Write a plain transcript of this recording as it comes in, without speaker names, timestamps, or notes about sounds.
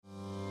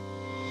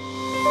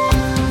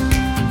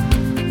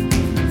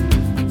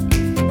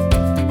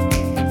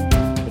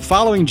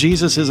following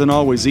Jesus isn't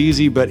always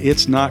easy, but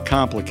it's not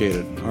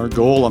complicated. Our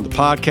goal on the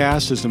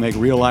podcast is to make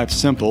real life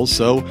simple.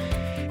 So,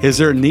 is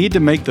there a need to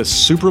make the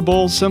Super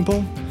Bowl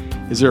simple?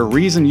 Is there a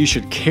reason you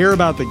should care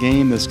about the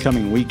game this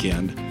coming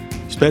weekend,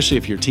 especially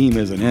if your team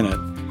isn't in it?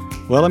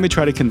 Well, let me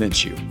try to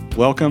convince you.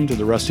 Welcome to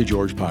the Rusty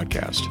George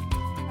Podcast.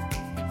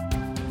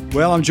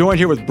 Well, I'm joined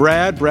here with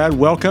Brad. Brad,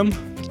 welcome.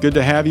 It's good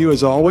to have you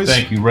as always.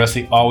 Thank you,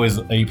 Rusty. Always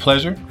a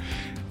pleasure.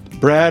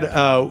 Brad,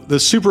 the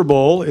Super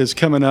Bowl is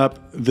coming up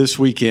this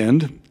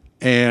weekend,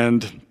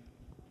 and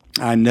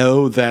I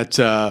know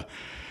that,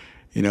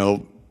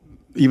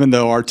 even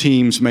though our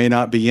teams may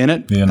not be in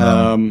it,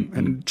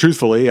 and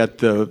truthfully, at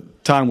the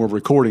time we're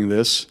recording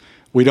this,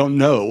 we don't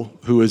know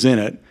who is in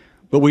it,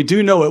 but we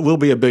do know it will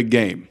be a big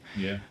game.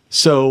 Yeah.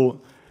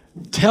 So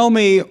tell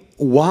me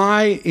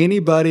why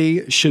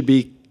anybody should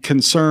be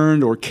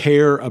concerned or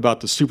care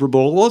about the Super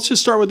Bowl. Well, let's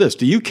just start with this.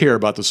 Do you care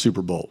about the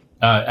Super Bowl?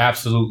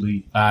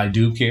 Absolutely. I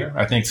do care.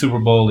 I think Super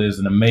Bowl is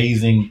an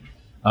amazing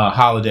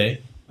holiday.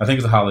 I think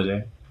it's a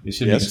holiday. It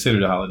should be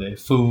considered a holiday.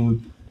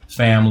 Food,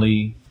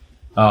 family.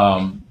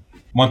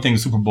 One thing the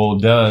Super Bowl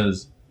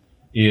does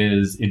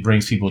is it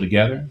brings people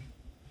together.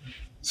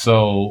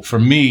 So for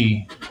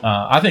me,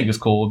 I think it's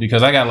cool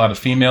because I got a lot of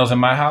females in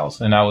my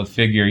house, and I would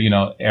figure,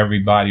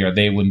 everybody or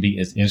they wouldn't be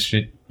as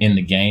interested in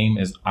the game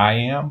as I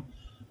am.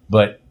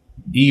 But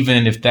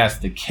even if that's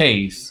the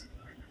case,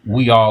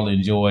 we all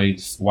enjoy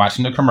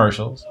watching the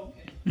commercials.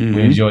 Mm-hmm.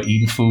 We enjoy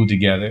eating food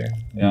together.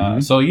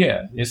 So,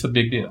 yeah, it's a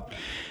big deal.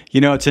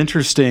 It's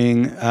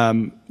interesting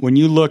when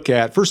you look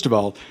at, first of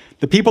all,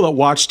 the people that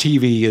watch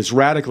TV is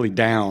radically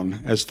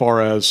down as far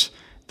as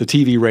the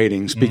TV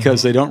ratings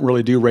because they don't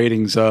really do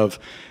ratings of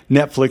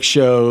Netflix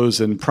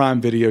shows and Prime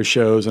Video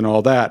shows and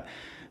all that.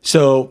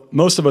 So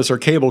most of us are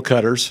cable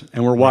cutters,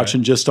 and we're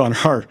watching just on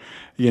our,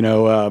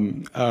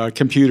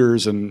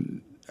 computers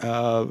and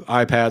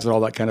iPads and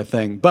all that kind of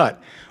thing. But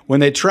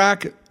when they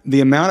track the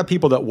amount of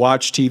people that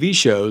watch TV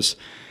shows,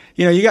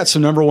 you got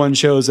some number one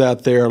shows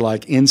out there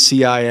like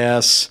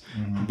NCIS,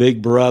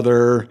 Big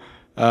Brother,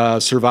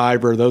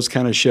 Survivor, those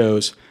kind of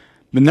shows.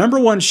 The number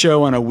one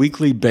show on a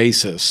weekly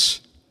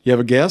basis, you have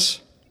a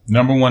guess?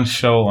 Number one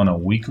show on a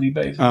weekly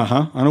basis?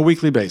 On a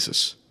weekly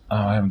basis. Oh,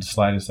 I haven't the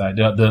slightest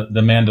idea.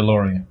 The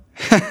Mandalorian.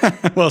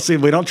 Well, see,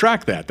 we don't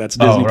track that. That's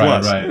Disney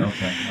Plus. Right,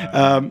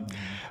 okay.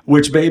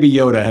 Which Baby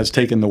Yoda has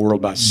taken the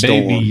world by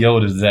storm. Baby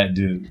Yoda's that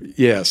dude.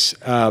 Yes.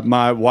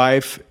 My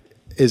wife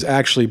is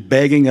actually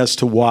begging us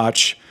to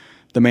watch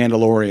The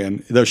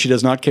Mandalorian, though she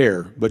does not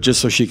care, but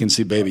just so she can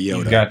see Baby Yoda.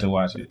 You've got to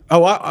watch it.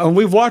 Oh,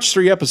 we've watched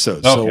 3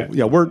 episodes. Okay. So,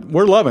 yeah,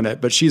 we're loving it,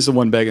 but she's the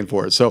one begging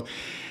for it. So,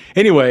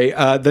 anyway,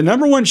 the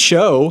number one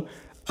show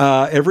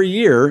every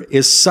year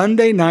is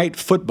Sunday Night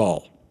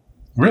Football.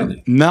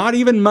 Really? Not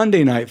even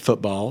Monday Night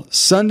Football,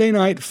 Sunday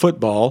Night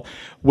Football,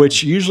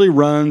 which usually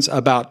runs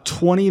about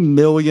 20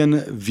 million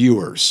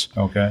viewers.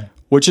 Okay.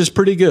 Which is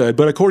pretty good.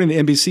 But according to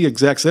NBC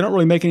execs, they don't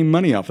really make any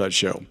money off that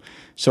show.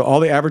 So all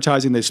the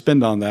advertising they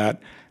spend on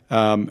that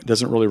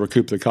doesn't really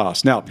recoup the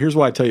cost. Now, here's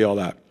why I tell you all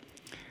that.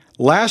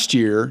 Last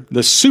year,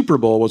 the Super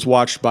Bowl was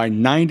watched by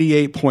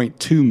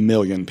 98.2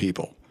 million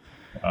people.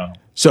 Wow.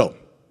 So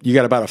you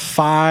got about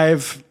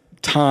 5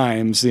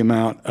 times the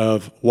amount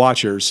of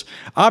watchers.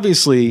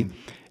 Obviously,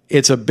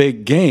 it's a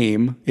big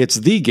game. It's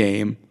the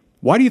game.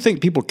 Why do you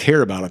think people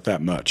care about it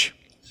that much?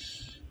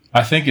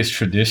 I think it's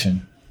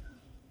tradition.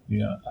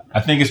 I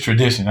think it's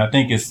tradition. I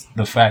think it's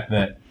the fact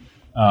that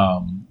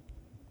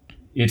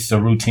it's a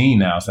routine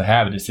now. It's a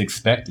habit. It's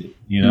expected.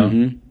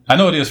 I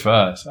know it is for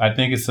us. I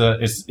think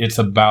it's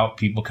about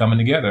people coming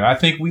together. I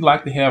think we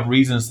like to have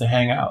reasons to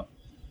hang out.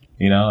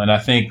 And I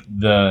think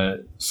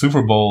the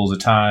Super Bowl is a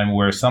time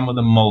where some of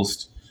the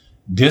most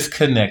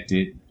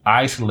disconnected,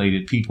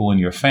 isolated people in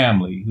your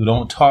family who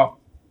don't talk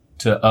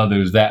to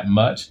others that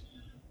much,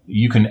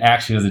 you can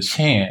actually, there's a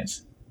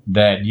chance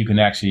that you can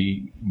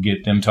actually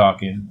get them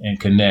talking and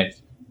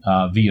connect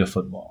via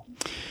football.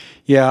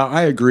 Yeah,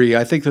 I agree.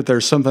 I think that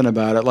there's something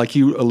about it, like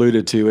you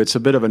alluded to, it's a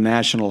bit of a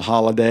national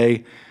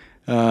holiday.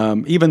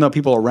 Even though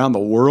people around the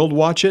world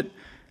watch it,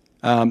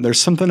 there's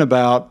something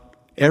about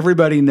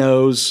everybody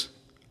knows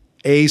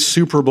a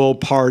Super Bowl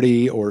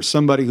party or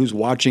somebody who's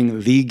watching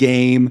the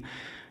game.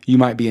 You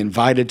might be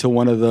invited to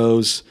one of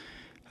those.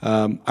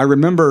 I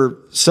remember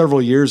several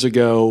years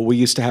ago, we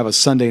used to have a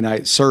Sunday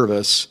night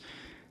service,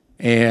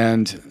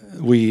 and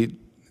we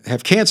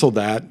have canceled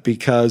that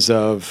because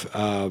of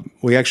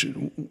we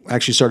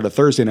actually started a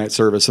Thursday night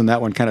service, and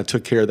that one kind of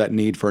took care of that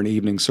need for an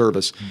evening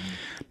service. Mm-hmm.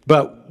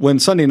 But when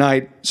Sunday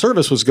night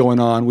service was going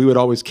on, we would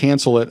always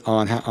cancel it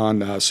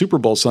on Super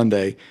Bowl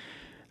Sunday,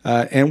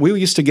 and we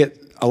used to get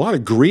a lot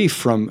of grief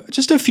from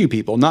just a few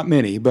people, not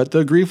many, but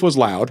the grief was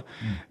loud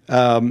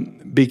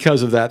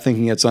because of that,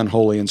 thinking it's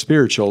unholy and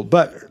spiritual.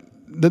 But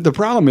the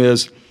problem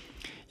is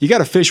you got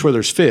to fish where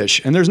there's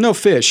fish, and there's no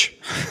fish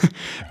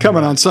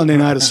coming on Sunday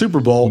night at Super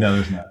Bowl. No,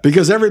 there's not.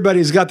 Because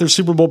everybody's got their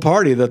Super Bowl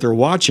party that they're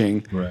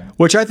watching, right.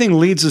 Which I think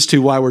leads us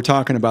to why we're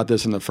talking about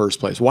this in the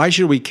first place. Why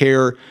should we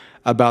care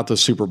about the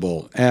Super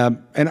Bowl?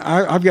 And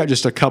I've got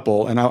just a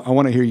couple, and I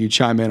want to hear you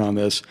chime in on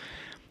this.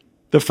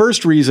 The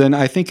first reason,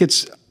 I think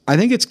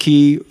it's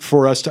key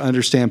for us to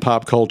understand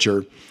pop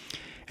culture.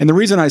 And the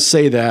reason I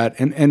say that,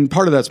 and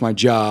part of that's my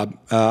job,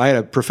 I had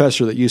a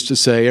professor that used to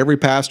say every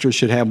pastor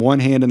should have one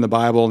hand in the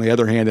Bible and the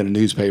other hand in a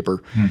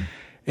newspaper.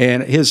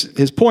 And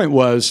his point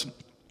was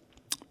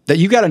that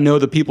you got to know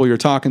the people you're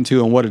talking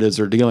to and what it is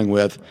they're dealing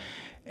with.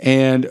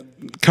 And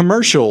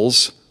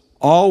commercials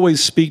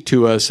always speak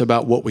to us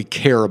about what we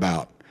care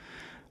about.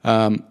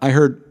 I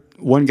heard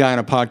one guy on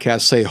a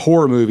podcast say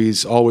horror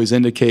movies always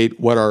indicate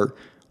what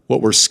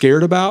we're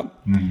scared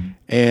about. Mm-hmm.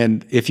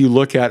 And if you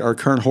look at our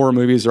current horror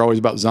movies, they're always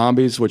about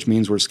zombies, which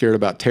means we're scared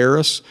about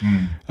terrorists.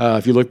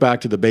 If you look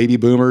back to the baby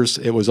boomers,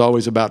 it was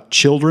always about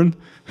children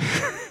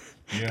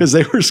because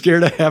they were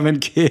scared of having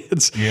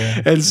kids.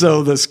 Yeah. And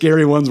so the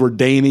scary ones were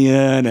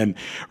Damien and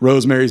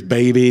Rosemary's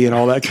Baby and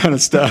all that kind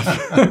of stuff.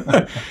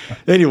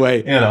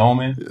 Anyway. Yeah, The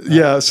Omen.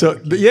 Yeah.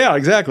 So, yeah,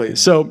 exactly.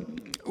 So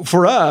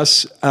for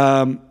us,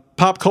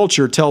 pop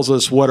culture tells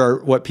us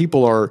what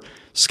people are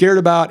scared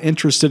about,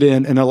 interested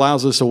in, and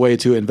allows us a way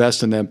to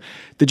invest in them.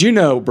 Did you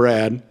know,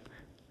 Brad,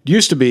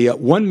 used to be a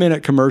 1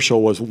 minute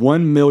commercial was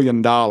 $1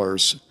 million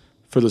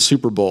for the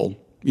Super Bowl.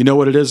 You know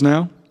what it is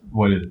now?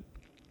 What is it?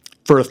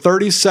 For a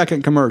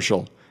 30-second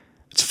commercial,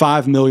 it's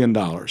 $5 million.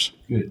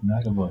 Good.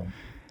 Not a bug.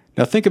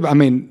 Now think about,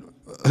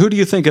 who do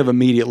you think of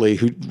immediately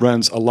who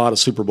runs a lot of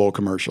Super Bowl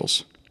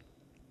commercials?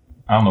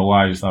 I don't know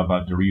why I just thought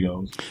about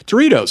Doritos.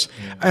 Doritos.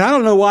 Yeah. And I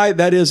don't know why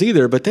that is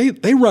either, but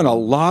they run a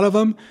lot of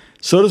them.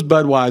 So does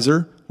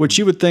Budweiser, which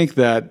you would think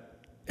that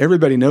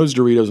everybody knows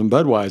Doritos and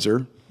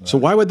Budweiser. Right. So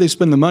why would they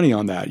spend the money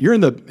on that? You're in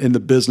the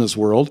business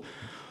world.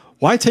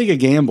 Why take a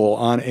gamble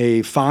on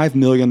a $5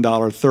 million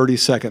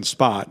 30-second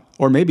spot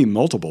or maybe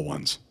multiple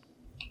ones?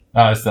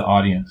 It's the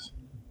audience.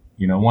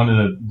 One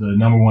of the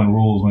number one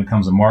rules when it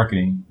comes to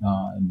marketing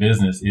and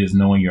business is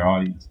knowing your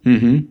audience.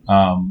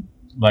 Mm-hmm.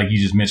 Like you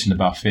just mentioned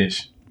about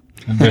fish.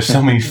 There's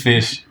so many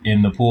fish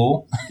in the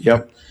pool.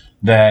 Yep.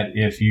 That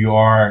if you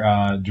are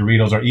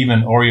Doritos or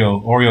even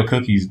Oreo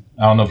cookies,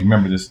 I don't know if you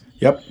remember this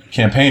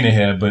campaign they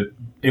had, but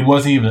it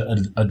wasn't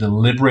even a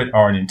deliberate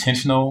or an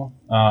intentional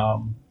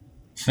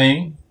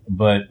thing.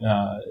 But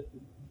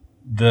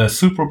the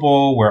Super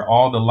Bowl where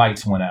all the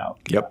lights went out,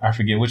 I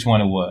forget which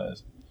one it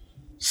was.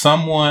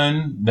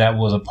 Someone that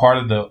was a part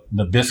of the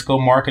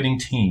Nabisco marketing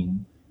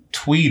team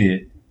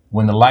tweeted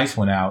when the lights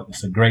went out,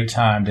 it's a great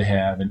time to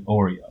have an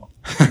Oreo.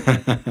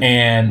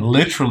 And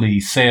literally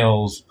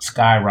sales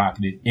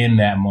skyrocketed in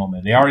that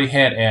moment. They already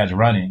had ads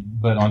running,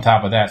 but on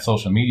top of that,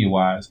 social media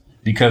wise,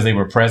 because they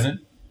were present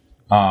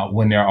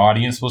when their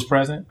audience was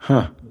present,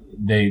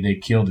 they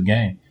killed the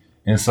game.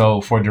 And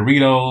so for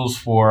Doritos,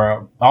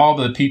 for all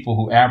the people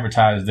who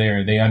advertise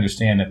there, they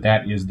understand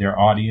that is their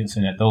audience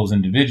and that those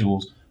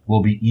individuals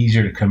will be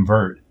easier to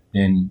convert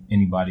than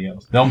anybody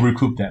else. They'll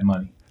recoup that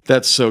money.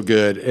 That's so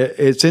good.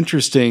 It's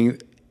interesting.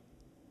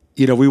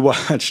 We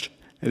watched.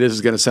 This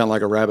is going to sound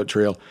like a rabbit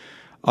trail.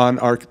 On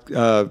our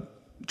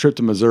trip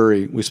to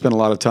Missouri, we spent a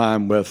lot of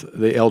time with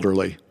the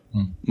elderly,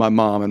 my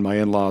mom and my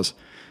in-laws.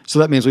 So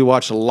that means we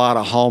watched a lot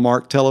of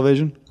Hallmark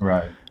television.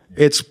 Right.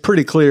 It's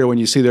pretty clear when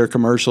you see their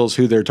commercials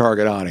who their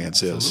target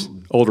audience is,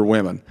 older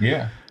women.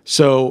 Yeah.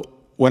 So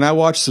when I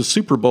watch the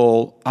Super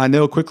Bowl, I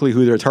know quickly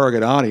who their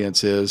target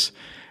audience is,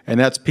 and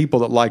that's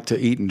people that like to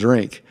eat and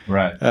drink.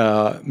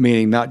 Right.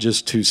 Meaning not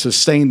just to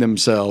sustain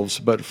themselves,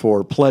 but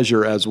for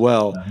pleasure as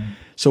well. Mm-hmm.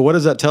 So what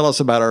does that tell us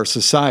about our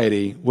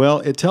society? Well,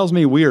 it tells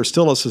me we are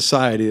still a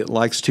society that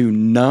likes to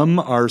numb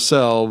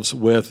ourselves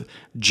with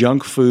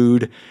junk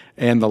food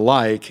and the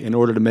like in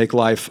order to make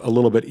life a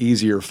little bit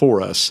easier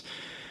for us.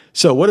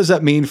 So what does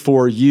that mean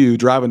for you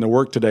driving to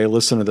work today,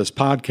 listening to this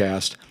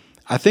podcast?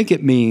 I think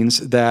it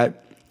means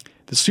that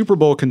the Super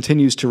Bowl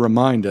continues to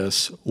remind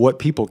us what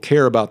people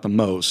care about the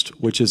most,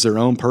 which is their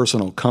own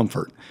personal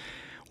comfort,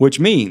 which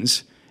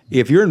means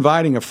if you're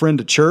inviting a friend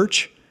to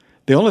church,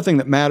 the only thing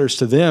that matters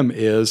to them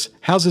is,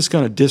 how's this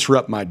going to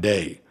disrupt my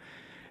day?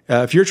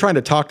 If you're trying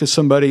to talk to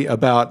somebody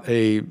about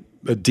a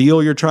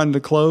deal you're trying to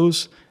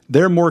close,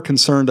 they're more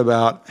concerned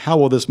about how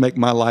will this make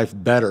my life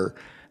better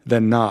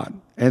than not.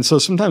 And so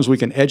sometimes we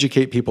can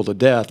educate people to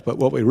death, but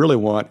what we really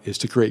want is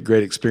to create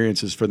great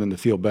experiences for them to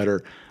feel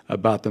better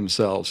about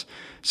themselves.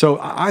 So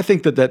I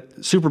think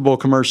that Super Bowl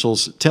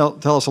commercials tell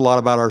us a lot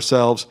about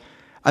ourselves.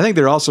 I think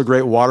they're also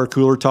great water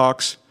cooler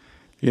talks.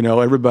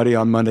 Everybody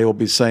on Monday will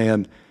be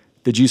saying,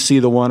 did you see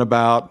the one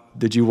about,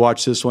 did you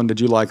watch this one? Did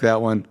you like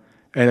that one?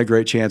 And a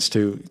great chance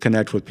to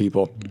connect with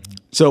people. Mm-hmm.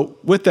 So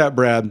with that,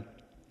 Brad,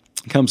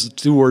 comes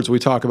two words we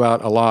talk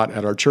about a lot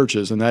at our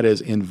churches, and that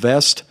is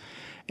invest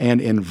and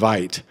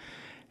invite.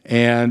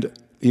 And,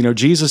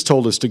 Jesus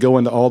told us to go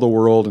into all the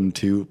world and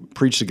to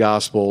preach the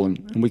gospel,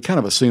 and we kind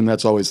of assume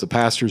that's always the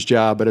pastor's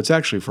job, but it's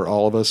actually for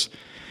all of us.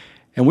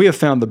 And we have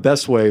found the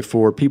best way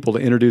for people to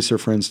introduce their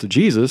friends to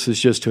Jesus is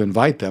just to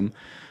invite them,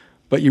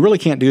 but you really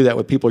can't do that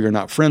with people you're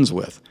not friends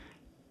with.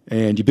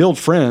 And you build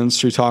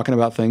friends through talking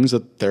about things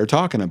that they're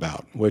talking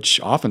about, which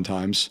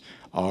oftentimes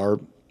are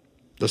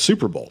the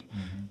Super Bowl.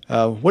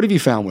 Mm-hmm. What have you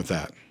found with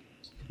that?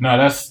 No,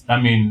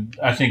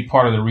 I think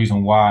part of the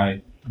reason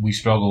why we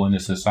struggle in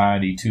this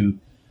society to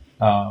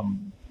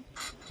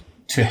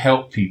to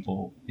help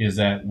people is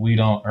that we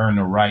don't earn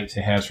the right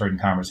to have certain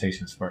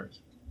conversations first.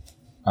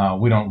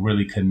 We don't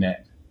really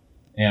connect.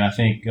 And I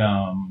think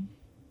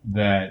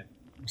that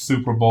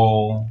Super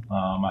Bowl,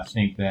 I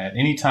think that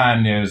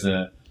anytime there's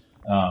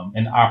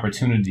an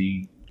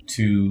opportunity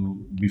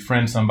to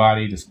befriend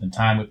somebody, to spend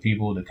time with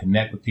people, to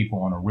connect with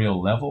people on a real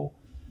level,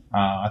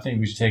 I think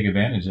we should take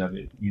advantage of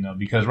it,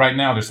 because right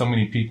now there's so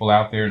many people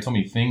out there and so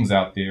many things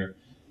out there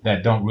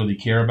that don't really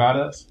care about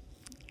us,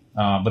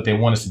 but they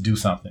want us to do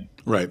something.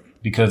 Right.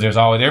 Because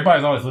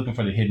everybody's always looking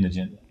for the hidden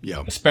agenda.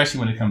 Yeah. Especially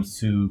when it comes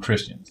to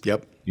Christians.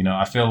 Yep.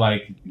 I feel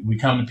like we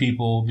come to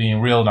people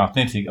being real and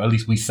authentic, or at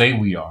least we say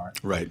we are.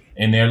 Right.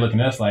 And they're looking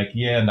at us like,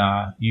 yeah,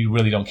 nah, you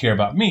really don't care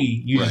about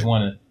me. You just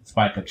want to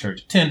spike up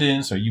church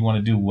attendance, or you want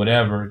to do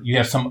whatever. You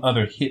have some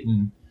other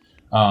hidden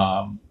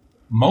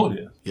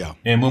motive. Yeah.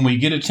 And when we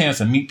get a chance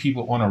to meet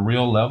people on a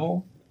real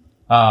level,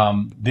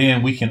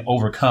 then we can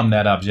overcome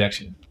that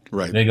objection.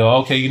 Right. They go,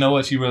 okay, you know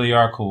what? You really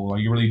are cool, or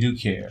you really do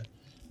care.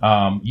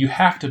 You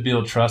have to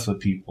build trust with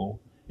people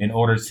in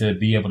order to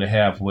be able to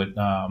have what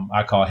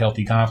I call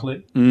healthy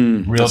conflict,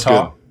 real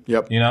talk. Good.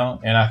 Yep.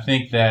 And I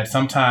think that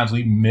sometimes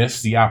we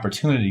miss the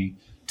opportunity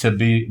to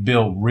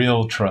build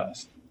real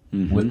trust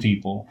with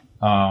people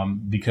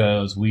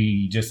because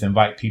we just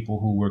invite people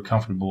who we're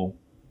comfortable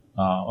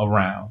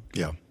around.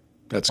 Yeah,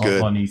 that's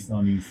good. On these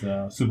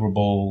Super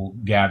Bowl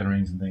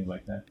gatherings and things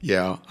like that.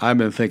 Yeah, I've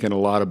been thinking a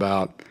lot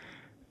about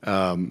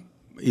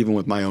even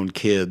with my own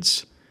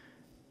kids.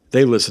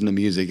 They listen to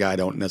music I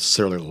don't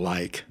necessarily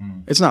like.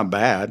 It's not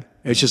bad.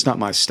 It's just not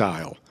my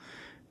style.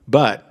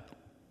 But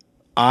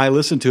I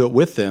listen to it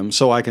with them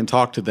so I can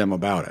talk to them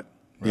about it.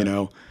 Right.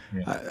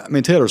 I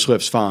mean, Taylor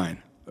Swift's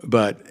fine,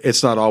 but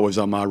it's not always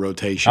on my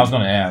rotation. I was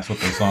going to ask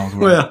what those songs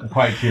were. Well, I'm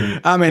quite curious.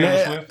 I mean,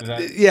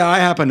 yeah, I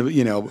happen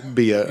to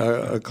be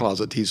a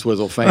closet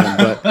T-Swizzle fan,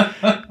 but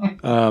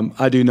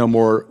I do know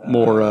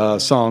more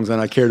songs than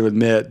I care to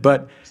admit.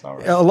 But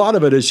a lot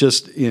of it is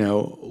just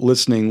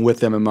listening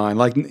with them in mind.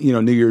 Like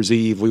New Year's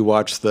Eve, we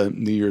watched the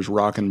New Year's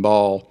Rock and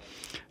Ball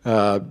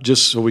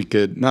just so we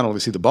could not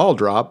only see the ball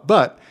drop,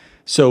 but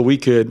so we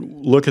could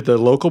look at the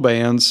local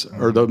bands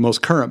or the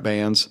most current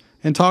bands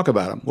and talk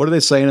about them. What are they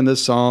saying in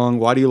this song?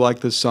 Why do you like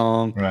this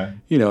song? Right.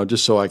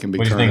 Just so I can be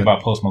current. What do you think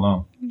about Post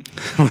Malone?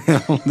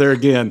 Well, there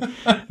again,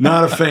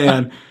 not a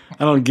fan.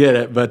 I don't get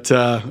it, but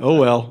oh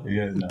well,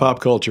 pop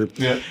culture.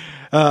 Yeah.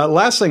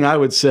 Last thing I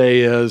would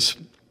say is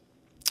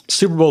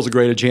Super Bowl is a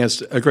great chance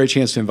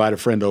to invite a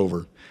friend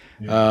over.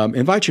 Yeah.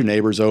 Invite your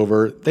neighbors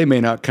over. They may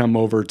not come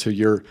over to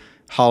your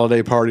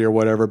holiday party or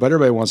whatever, but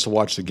everybody wants to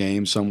watch the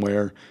game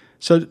somewhere.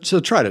 So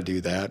try to do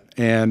that.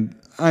 And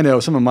I know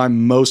some of my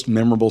most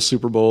memorable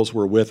Super Bowls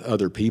were with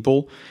other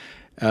people,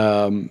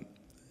 and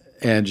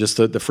just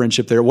the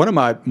friendship there. One of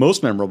my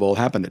most memorable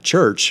happened at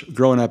church.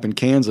 Growing up in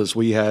Kansas,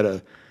 we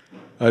had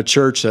a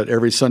church that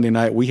every Sunday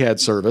night we had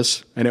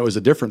service, and it was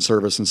a different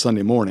service than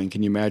Sunday morning.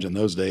 Can you imagine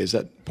those days?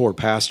 That poor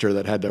pastor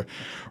that had to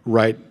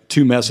write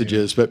 2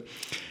 messages. But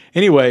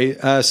anyway,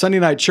 Sunday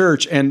night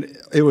church, and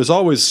it was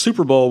always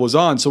Super Bowl was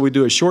on, so we'd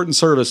do a shortened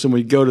service, and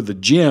we'd go to the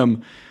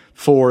gym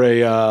for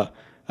a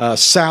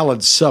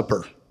salad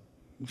supper.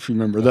 If you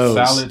remember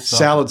those.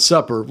 Salad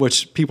supper,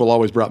 which people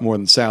always brought more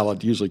than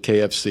salad, usually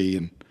KFC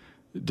and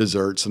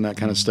desserts and that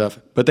kind of stuff.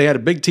 But they had a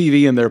big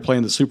TV in there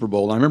playing the Super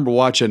Bowl. And I remember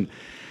watching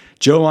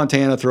Joe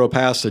Montana throw a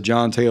pass to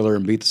John Taylor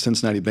and beat the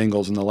Cincinnati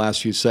Bengals in the last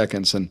few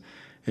seconds, and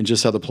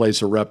just how the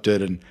place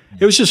erupted. And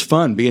it was just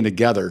fun being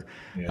together,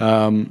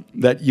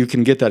 that you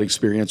can get that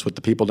experience with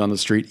the people down the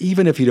street.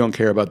 Even if you don't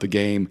care about the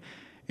game,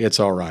 it's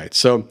all right.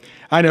 So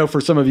I know for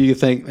some of you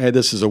think, hey,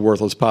 this is a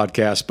worthless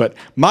podcast, but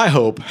my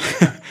hope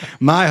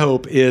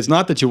is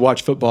not that you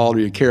watch football or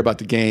you care about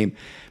the game,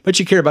 but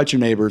you care about your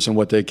neighbors and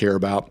what they care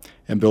about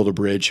and build a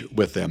bridge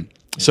with them.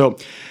 Yeah. So,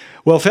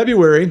 well,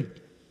 February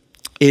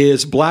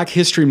is Black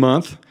History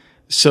Month.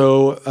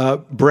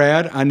 So,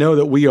 Brad, I know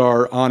that we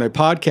are on a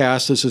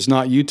podcast. This is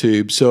not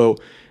YouTube. So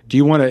do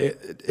you want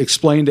to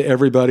explain to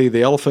everybody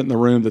the elephant in the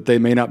room that they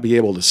may not be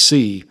able to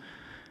see,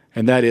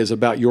 and that is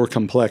about your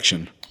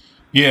complexion?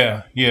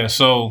 Yeah.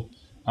 So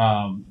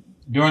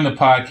during the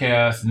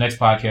next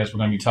podcast, we're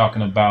going to be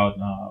talking about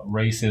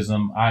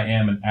racism. I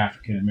am an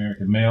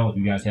African-American male. If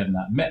you guys have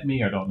not met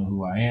me or don't know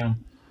who I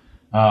am,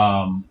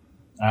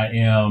 I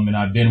am, and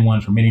I've been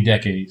one for many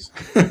decades.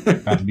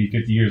 About to be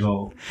 50 years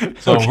old.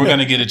 So We're going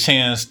to get a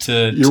chance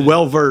to... You're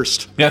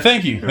well-versed. Yeah,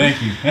 thank you.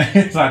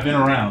 So I've been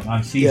around.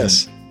 I'm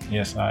seasoned.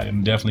 Yes, I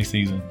am definitely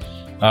seasoned.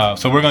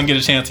 So we're going to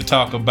get a chance to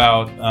talk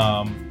about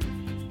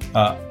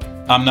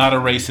I'm not a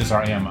racist,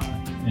 or am I?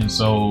 And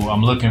so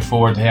I'm looking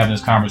forward to having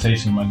this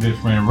conversation with my good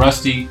friend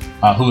Rusty,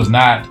 who is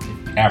not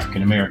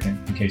African-American,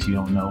 in case you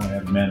don't know, I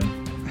haven't met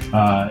him.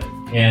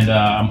 And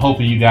I'm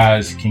hoping you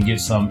guys can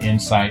get some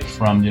insight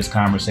from this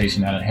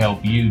conversation that'll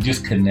help you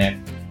just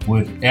connect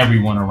with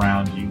everyone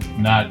around you,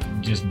 not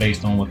just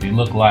based on what they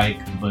look like,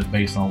 but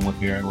based on what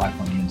they're like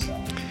on the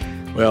inside.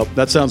 Well,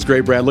 that sounds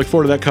great, Brad. Look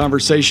forward to that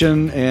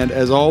conversation. And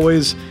as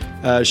always,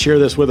 share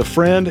this with a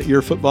friend,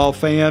 your football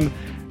fan,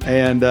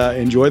 and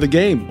enjoy the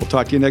game. We'll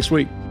talk to you next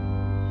week.